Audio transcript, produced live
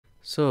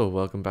So,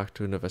 welcome back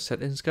to another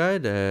settings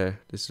guide.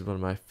 This is one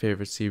of my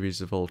favorite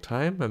series of all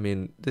time. I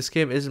mean, this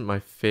game isn't my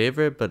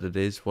favorite, but it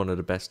is one of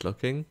the best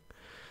looking.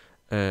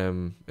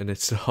 And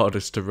it's the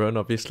hardest to run,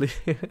 obviously.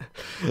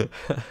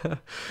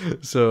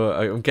 So,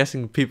 I'm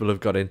guessing people have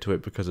got into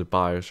it because of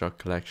BioShock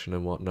collection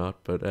and whatnot,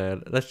 but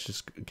let's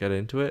just get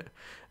into it.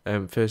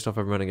 First off,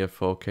 I'm running at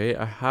 4K.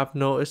 I have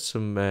noticed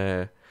some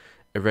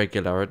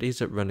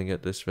irregularities at running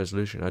at this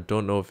resolution. I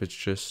don't know if it's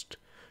just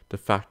the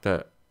fact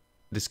that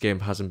this game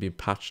hasn't been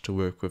patched to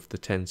work with the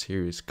 10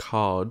 series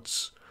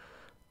cards,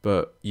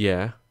 but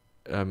yeah,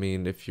 I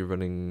mean, if you're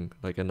running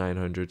like a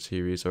 900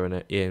 series or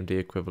an AMD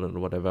equivalent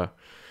or whatever,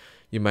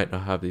 you might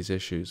not have these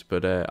issues,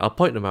 but I'll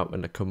point them out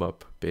when they come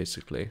up,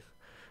 basically.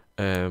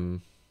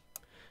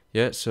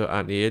 Yeah, so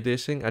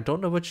anti-aliasing, I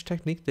don't know which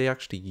technique they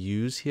actually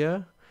use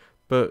here,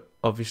 but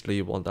obviously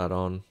you want that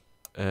on.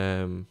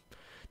 There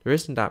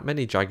isn't that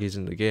many jaggies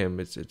in the game.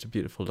 It's a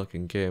beautiful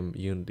looking game.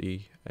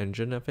 Unity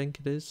engine, I think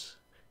it is.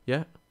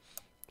 Yeah.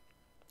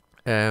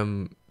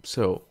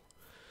 So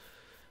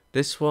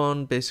this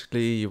one,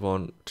 basically you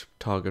want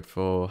target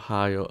for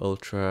high or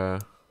ultra.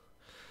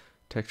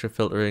 Texture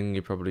filtering,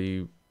 you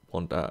probably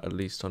want that at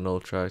least on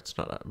ultra. It's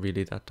not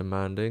really that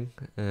demanding.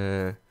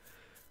 You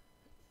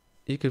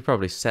could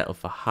probably settle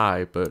for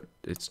high, but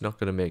it's not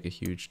going to make a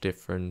huge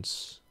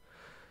difference.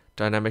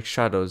 Dynamic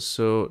shadows,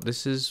 so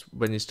this is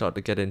when you start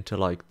to get into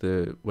like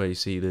where you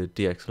see the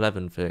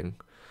DX11 thing.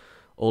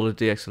 All the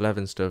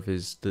DX11 stuff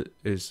is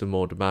the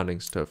more demanding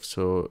stuff.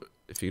 So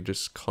if you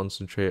just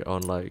concentrate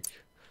on like,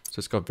 so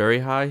it's got very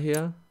high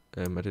here.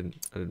 I didn't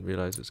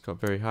realize it's got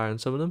very high on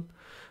some of them,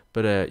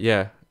 but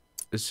yeah,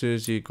 as soon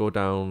as you go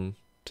down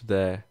to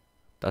there,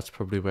 that's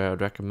probably where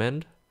I'd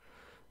recommend.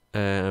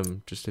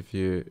 Just if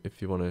you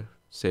want to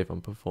save on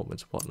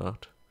performance and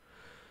whatnot.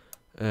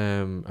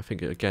 I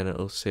think again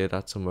it'll say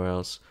that somewhere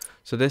else.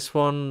 So this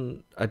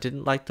one, I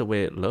didn't like the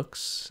way it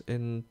looks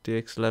in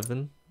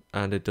DX11,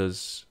 and it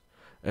does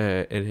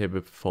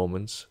inhibit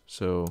performance.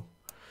 So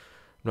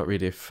I'm not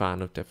really a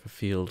fan of depth of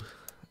field.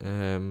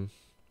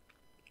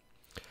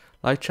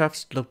 Light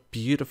shafts look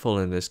beautiful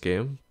in this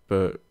game,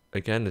 but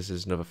again, this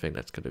is another thing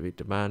that's going to be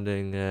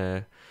demanding,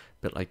 a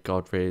bit like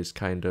God rays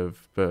kind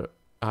of, but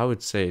I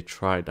would say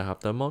try to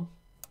have them on.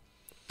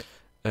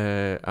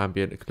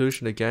 Ambient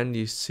occlusion, again,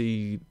 you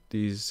see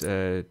these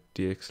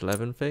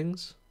DX11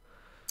 things,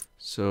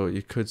 so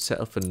you could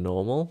settle for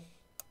normal,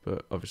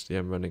 but obviously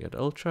I'm running at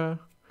ultra.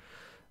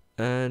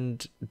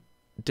 And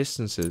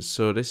distances,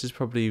 so this is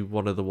probably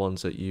one of the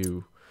ones that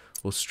you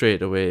will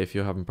straight away, if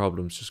you're having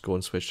problems, just go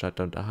and switch that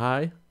down to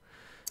high.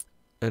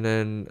 And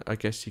then I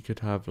guess you could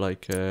have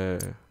like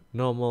a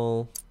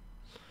normal,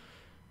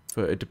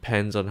 but it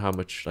depends on how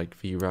much like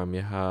VRAM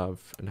you have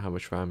and how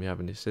much RAM you have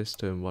in your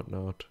system and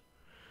whatnot.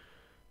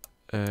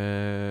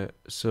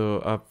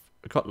 So I've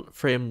got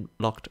frame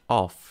locked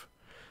off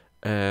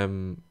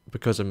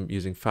because I'm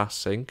using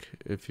fast sync.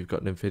 If you've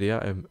got an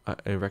NVIDIA,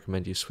 I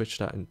recommend you switch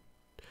that in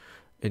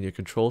your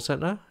control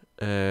center.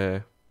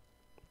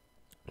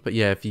 But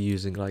yeah, if you're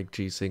using like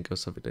G-Sync or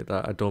something like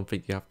that, I don't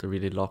think you have to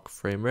really lock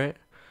frame rate.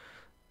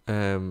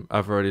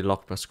 I've already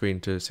locked my screen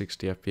to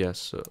 60 FPS,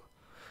 so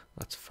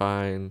that's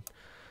fine.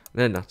 And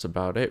then that's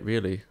about it,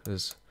 really.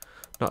 There's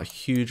not a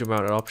huge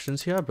amount of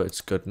options here, but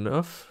it's good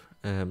enough.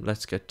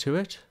 Let's get to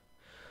it.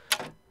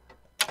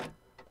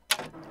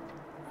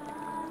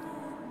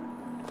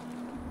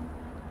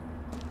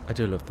 I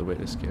do love the way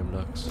this game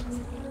looks.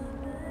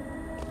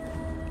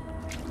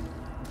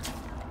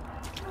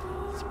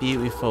 It's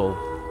beautiful.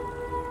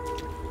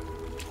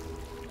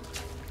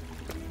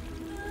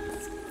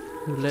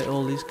 Who lit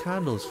all these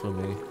candles for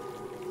me?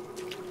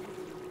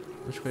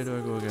 Which way do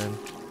I go again?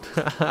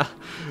 I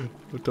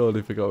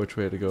totally forgot which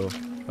way to go.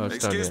 Oh, it's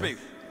down here. Excuse me,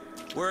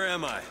 where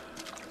am I?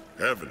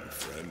 Heaven,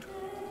 friend.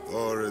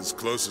 Or as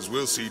close as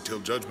we'll see till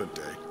Judgment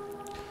Day.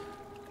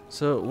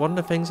 So one of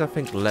the things I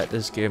think let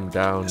this game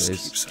down is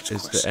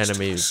the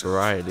enemy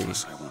variety.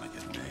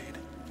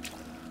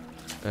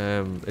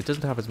 It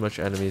doesn't have as much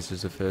enemies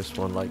as the first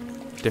one, like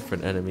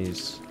different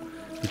enemies.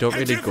 You don't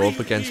really go up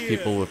against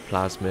people with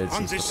plasmids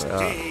and stuff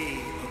like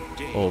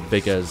that, or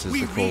biggers as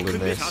they're called in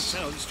this.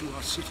 Ourselves to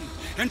our city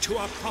and to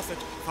our prophet,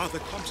 Father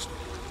Constant.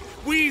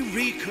 We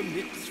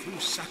recommit through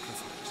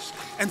sacrifice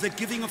and the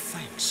giving of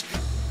thanks.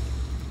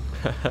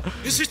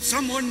 Is it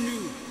someone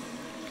new?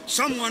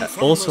 Someone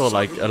from also,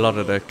 like a lot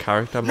of the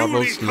character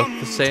models look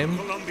the same,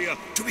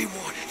 to be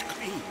washed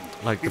clean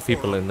like the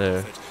people in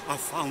there. Our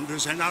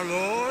founders and our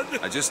Lord.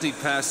 I just need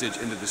passage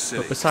into the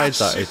city. But besides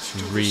that, it's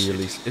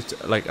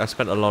like I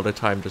spent a lot of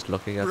time just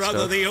looking at Brother,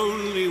 stuff. the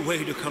only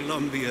way to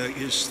Columbia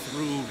is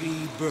through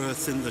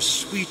rebirth in the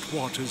sweet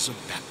waters of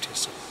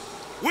baptism.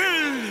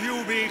 Will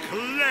you be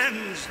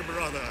cleansed,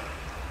 brother?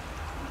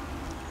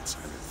 It's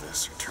either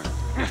this or turn.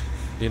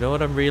 You know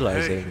what I'm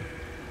realizing?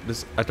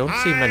 I don't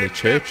see many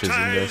churches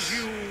in this.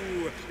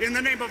 In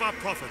the name of our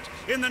prophet,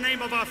 in the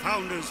name of our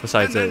founders,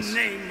 Besides in this. the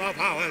name of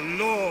our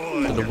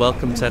Lord. So the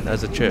Welcome Center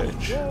as a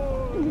church.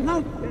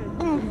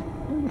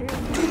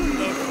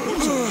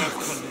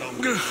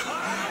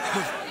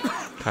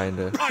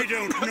 kinda. I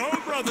don't know,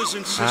 brothers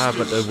and sisters. Ah,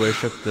 but they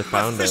worship the But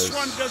founders. this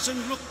one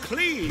doesn't look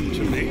clean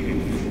to me.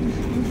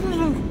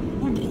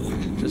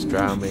 Just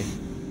drown me.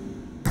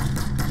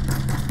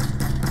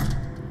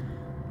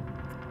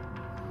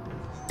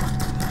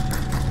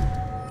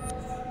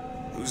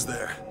 Who's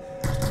there?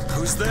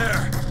 Who's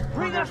there?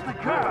 Bring us the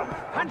curve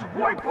and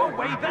wipe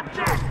away the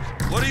debt.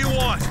 What do you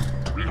want?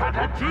 We had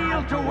a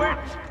deal to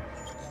it.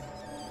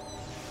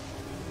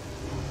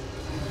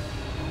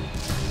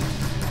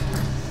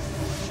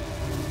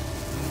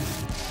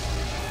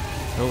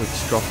 Oh,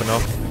 it's dropping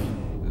off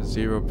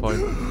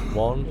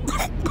 0.1.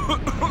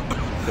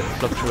 Bit of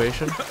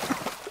fluctuation.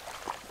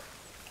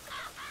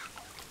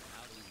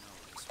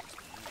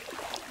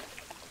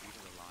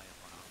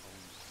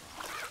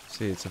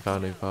 See, it's the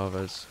founding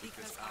fathers.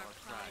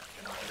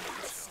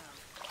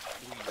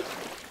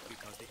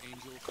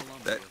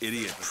 That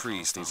idiot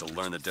priest needs to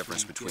learn the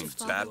difference between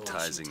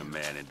baptizing a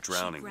man and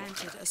drowning one.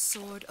 Granted a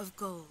sword of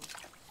gold.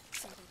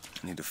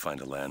 I need to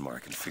find a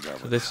landmark and figure out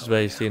So what this is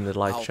where you've seen the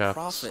light Our shafts.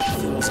 prophet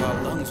fills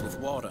our lungs with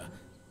water,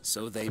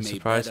 so they I'm may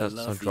surprised better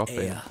that's not love the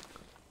dropping. air.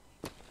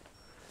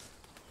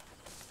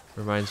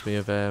 Reminds me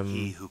of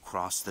He who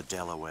crossed the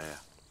Delaware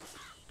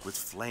with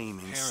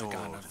flaming sword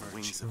and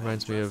wings of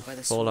reminds me of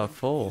Fallout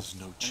 4.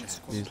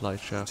 These light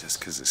shafts. Just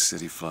because the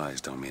city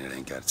flies don't mean it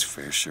ain't got its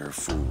fair share of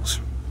fools.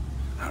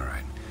 All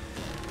right.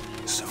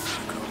 So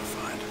I'm going to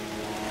find.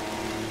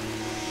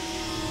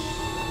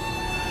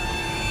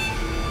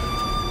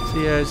 So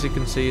yeah, as you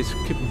can see, it's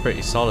keeping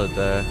pretty solid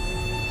there.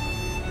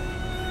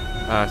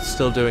 It's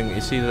still doing.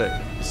 You see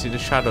the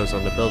shadows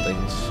on the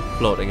buildings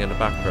floating in the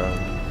background.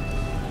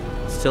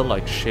 It's still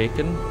like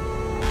shaking.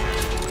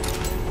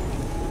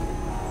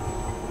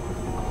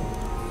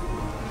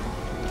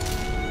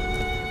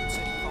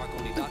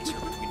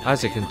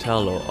 As you can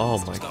tell though,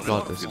 oh my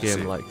god, this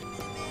game like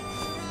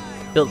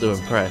built to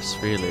impress,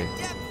 really.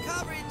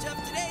 Coverage of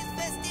today's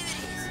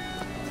festivities.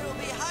 There will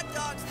be hot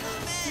dogs for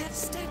the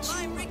men,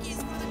 lime rickies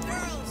for the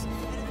girls,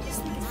 and a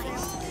biscuit for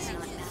all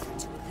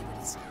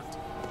ages.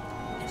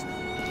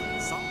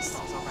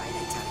 All right,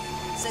 I tell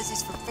you. It says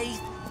it's for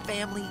faith,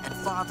 family, and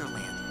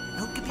fatherland.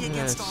 Who could be Yeah,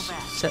 against it's all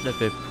that? set a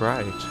bit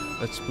bright.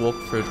 Let's walk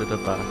through to the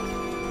back.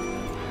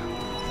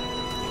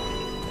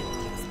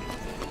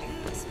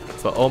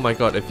 But oh my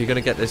god, if you're gonna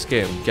get this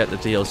game, get the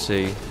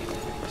DLC.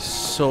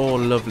 So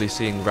lovely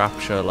seeing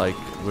Rapture like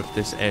with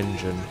this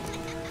engine.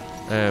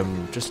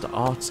 Just the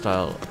art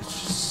style, it's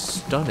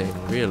just stunning,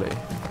 really.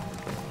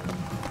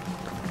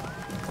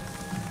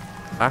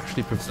 I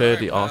actually prefer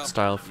the art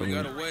style from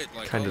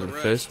kind of the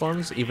first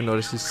ones, even though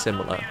this is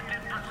similar.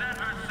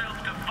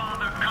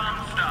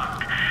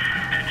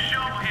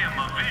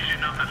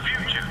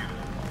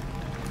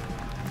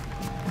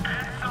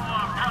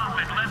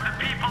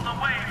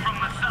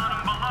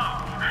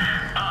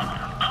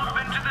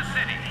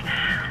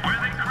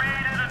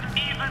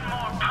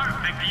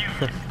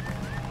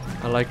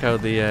 I like how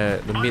the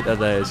meter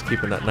there is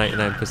keeping at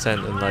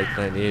 99% and like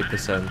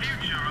 98%.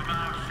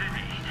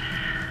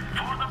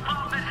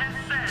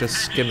 Just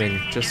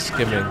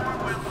skimming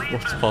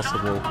what's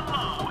possible.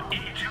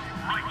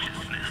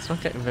 It's not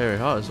getting very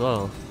hot as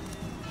well.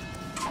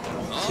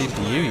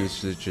 CPU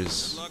usage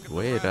is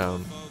way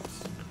down.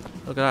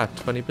 Look at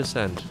that,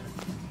 20%.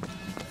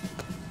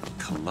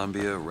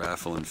 Columbia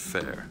Raffle and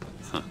Fair.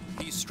 Huh.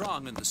 He's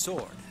strong in the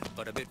sword,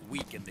 but a bit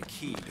weak in the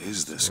key.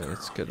 Is this girl?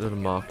 Let's get to the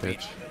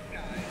market.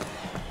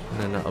 And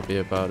then that'll be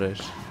about it.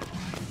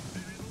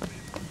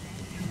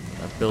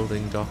 That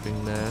building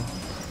docking there.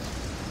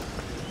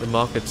 The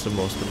market's the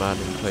most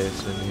demanding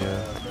place in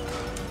here.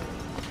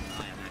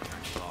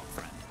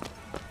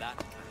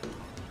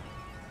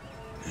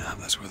 Yeah,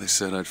 that's where they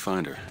said I'd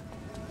find her.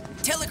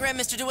 Telegram,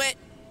 Mr. DeWitt.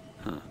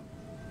 Huh.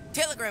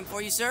 Telegram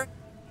for you, sir.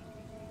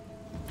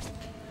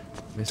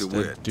 Mr.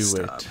 DeWitt, Do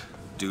stop. It.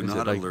 Do Is not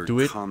it like, alert do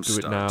it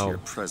Comstock now. to your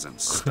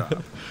presence. Stop.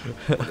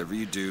 Whatever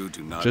you do,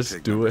 do not Just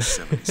pick do number it.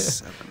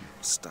 77.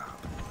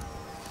 Stop.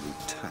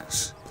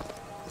 Lutess.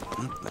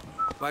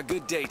 Why,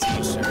 good day to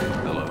you, sir.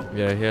 Hello.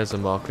 Yeah, here's a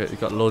market. You've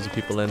got loads of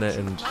people in it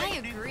and I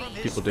agree.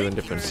 people doing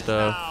different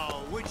stuff.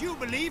 Now, would you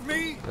believe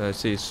me?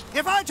 See,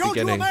 If I told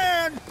you a beginning.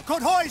 man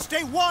could hoist a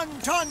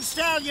 1-ton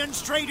stallion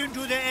straight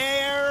into the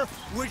air,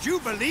 would you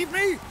believe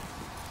me?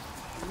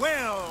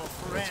 Well,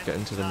 Let's friend, get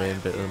into the main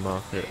bit of the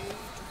market.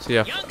 See,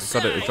 I've got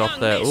it to drop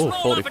there. Oh,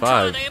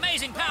 45.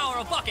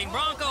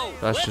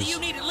 That's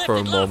just for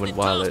a moment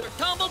while it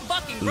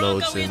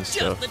loads in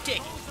stuff.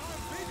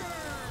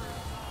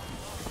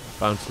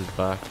 Bounces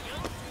back.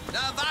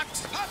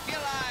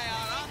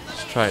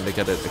 Just trying to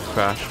get it to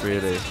crash,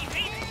 really.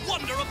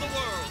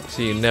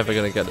 See, you're never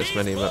going to get this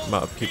many amount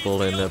of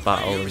people in a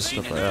battle and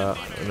stuff like that,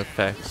 and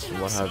effects and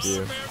what have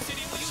you.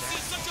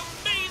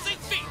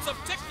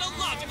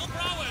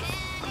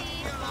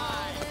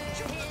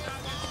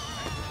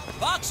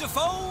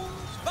 Boxophones!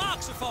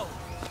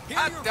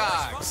 Hot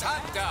dogs!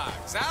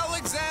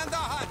 Alexander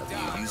hot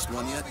dogs! Used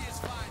one yet?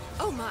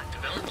 Oh my.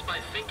 Developed by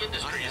Fink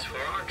Industries for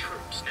our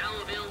troops, now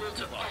available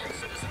to all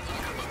citizens of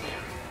Columbia.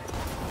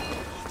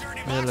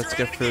 Yeah, let's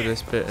get through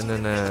this bit and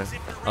then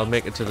I'll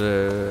make it to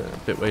the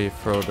bit where you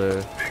throw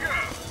the,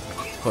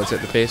 what is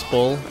it, the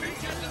baseball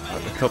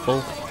at the couple,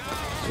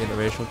 the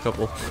interracial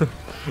couple.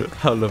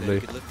 How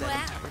lovely.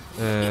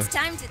 It's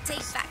time to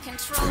take back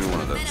control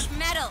of Men of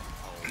Metal.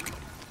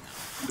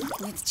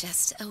 With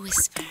just a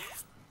whisper,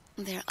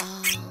 they're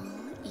all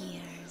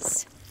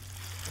ears.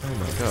 Oh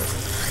my god.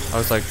 I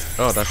was like,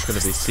 oh, that's going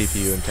to be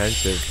CPU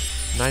intensive.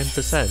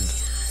 9%.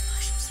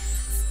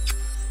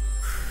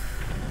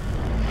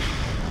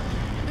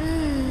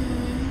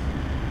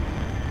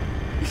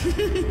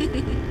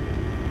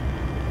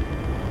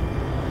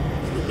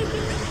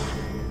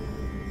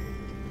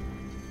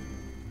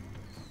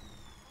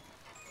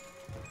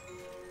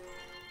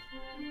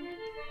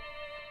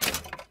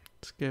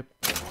 Skip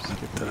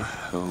that.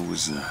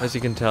 As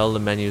you can tell, the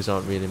menus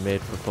aren't really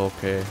made for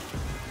 4K.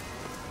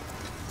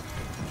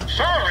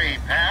 Sorry,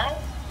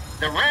 pal.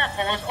 The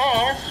raffle is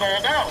all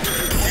sold out.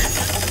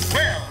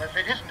 Well, if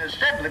it isn't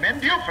Assemblyman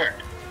Buford,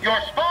 your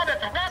spot at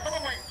the raffle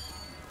awaits.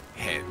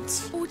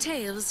 Heads. Or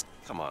tails.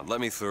 Come on, let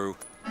me through.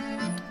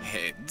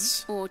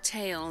 Heads. Or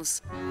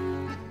tails.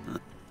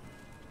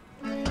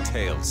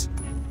 Tails.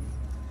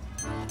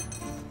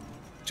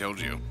 Told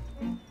you.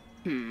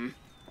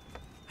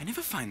 I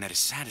never find that as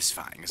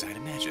satisfying as I'd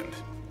imagined.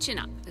 Chin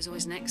up. There's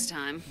always next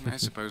time. I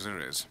suppose there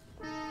is.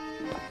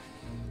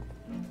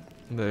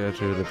 They are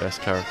two of the best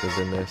characters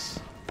in this.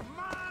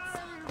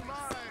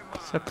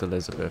 Except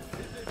Elizabeth.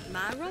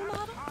 My role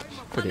model?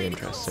 Pretty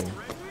interesting.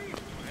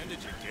 When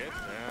did you get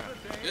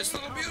that? This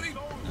little beauty?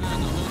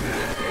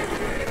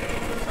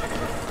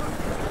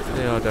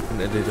 They are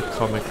definitely the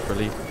comic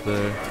relief of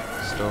the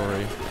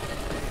story.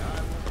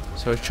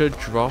 So it should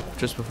drop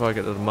just before I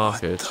get to the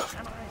market.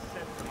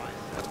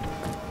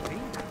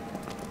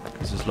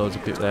 Because there's loads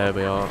of people. There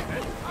we are.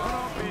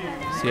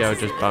 See how it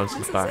just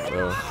bounces back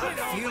though. I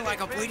feel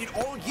like I've waited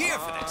all year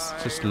for this.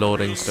 Just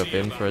loading stuff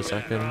in for a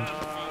second.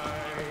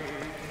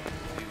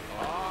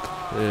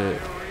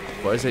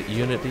 What is it?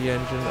 Unity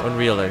engine?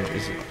 Unreal engine?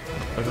 Is it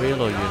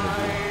Unreal or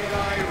Unity?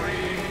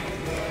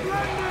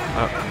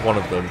 One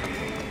of them.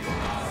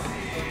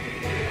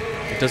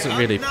 It doesn't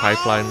really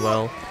pipeline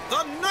well.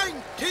 The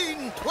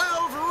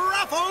 1912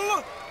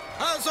 raffle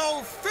has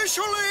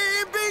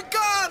officially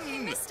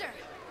begun! Mister!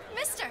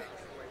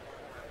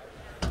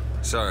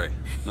 Sorry,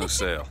 no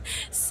sale.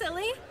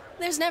 Silly.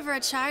 There's never a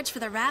charge for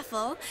the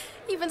raffle.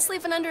 You've been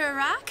sleeping under a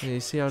rock? Yeah, you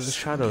see how the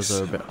shadows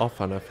are a bit off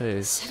on her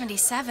face?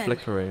 77.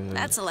 Flickering.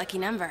 That's a lucky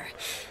number.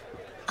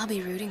 I'll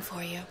be rooting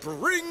for you.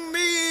 Bring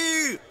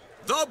me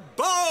the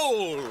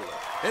bowl!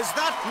 Is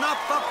that not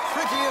the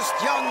prettiest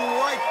young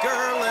white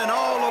girl in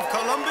all of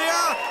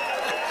Columbia?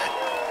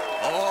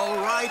 All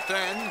right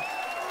then.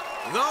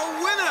 The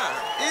winner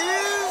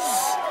is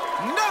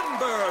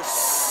number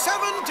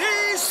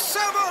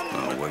 77!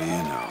 Oh, what do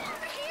you know?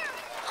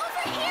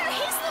 Over here,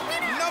 he's the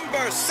winner!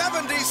 Number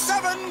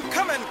 77,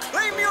 come and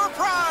claim your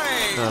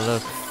prize! Oh,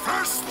 look.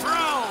 First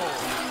round!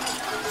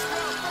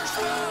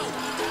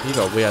 You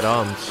got weird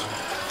arms.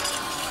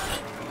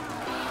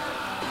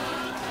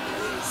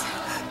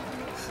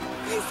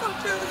 He's so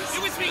good.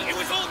 It was me! It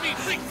was all me!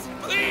 Please!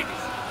 Please!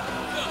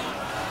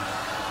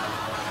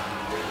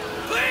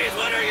 Please,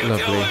 what are you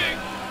Lovely. doing?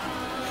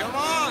 Come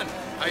on!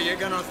 Are you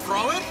gonna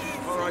throw it?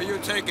 Or are you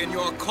taking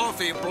your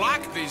coffee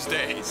black these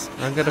days?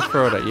 I'm gonna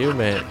throw it at you,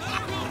 mate.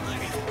 I'm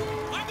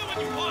the one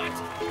you want!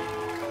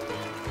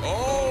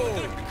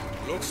 Oh!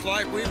 Looks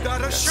like we've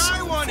got a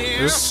shy one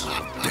here! Oops.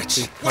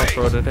 I'll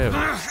throw it at him.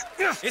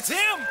 It's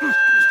him! I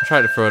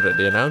tried to throw it at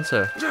the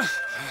announcer.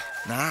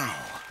 Now,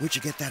 where'd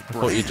you get that I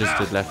thought you just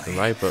did left and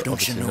right, but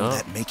Don't you obviously know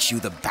not. that makes you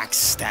the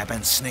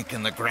backstabbing snake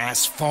in the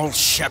grass false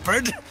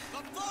shepherd?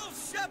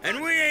 And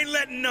we ain't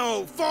letting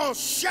no false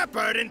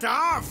shepherd into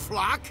our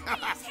flock!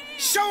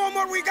 Show them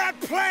what we got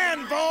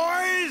planned,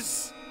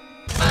 boys!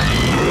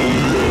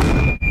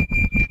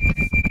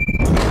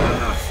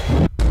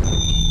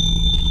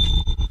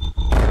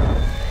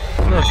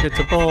 Look, it's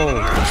a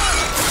ball.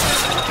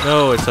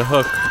 No, it's a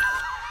hook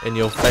in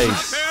your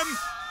face.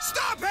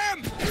 Stop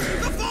him!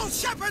 The false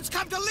shepherd's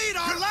come to lead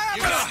our lab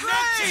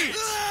astray!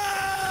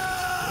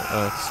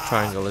 Oh, it's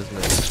triangle, isn't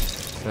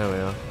it? There we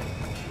are.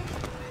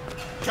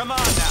 Come on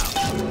now!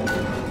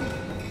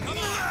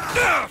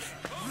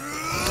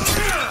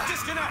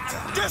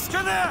 Disconnect!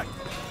 Disconnect!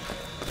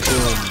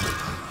 Boom.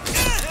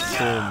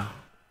 Boom.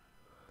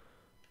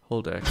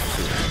 Hold X.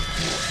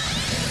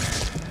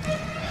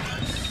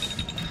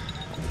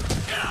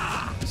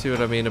 See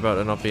what I mean about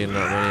there not being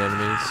that many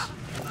enemies?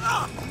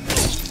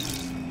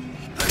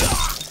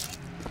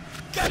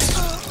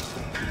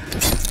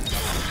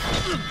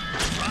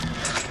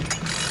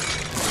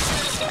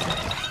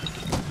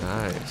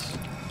 Nice.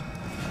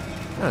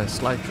 A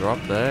slight drop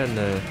there in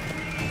the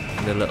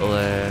little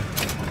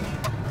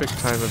quick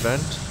time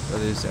event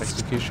that is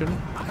execution.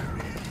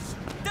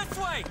 This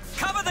way!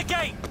 Cover the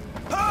gate!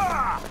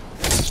 I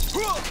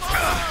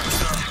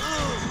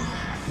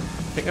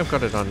think I've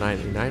got it on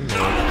 99 mode.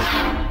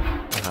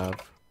 I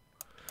have.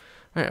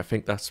 Right, I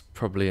think that's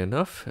probably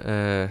enough.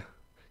 Yeah,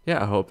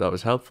 I hope that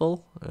was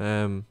helpful.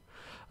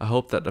 I I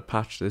hope that they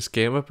patch this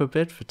game up a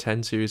bit for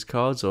 10 series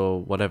cards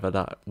or whatever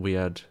that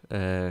weird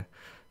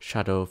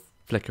shadow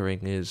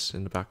flickering is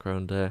in the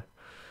background there.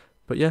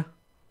 But yeah,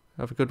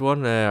 have a good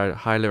one. I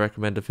highly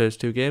recommend the first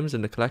 2 games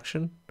in the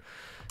collection,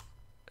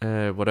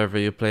 whatever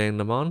you're playing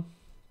them on.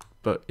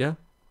 But yeah,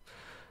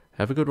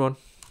 have a good one.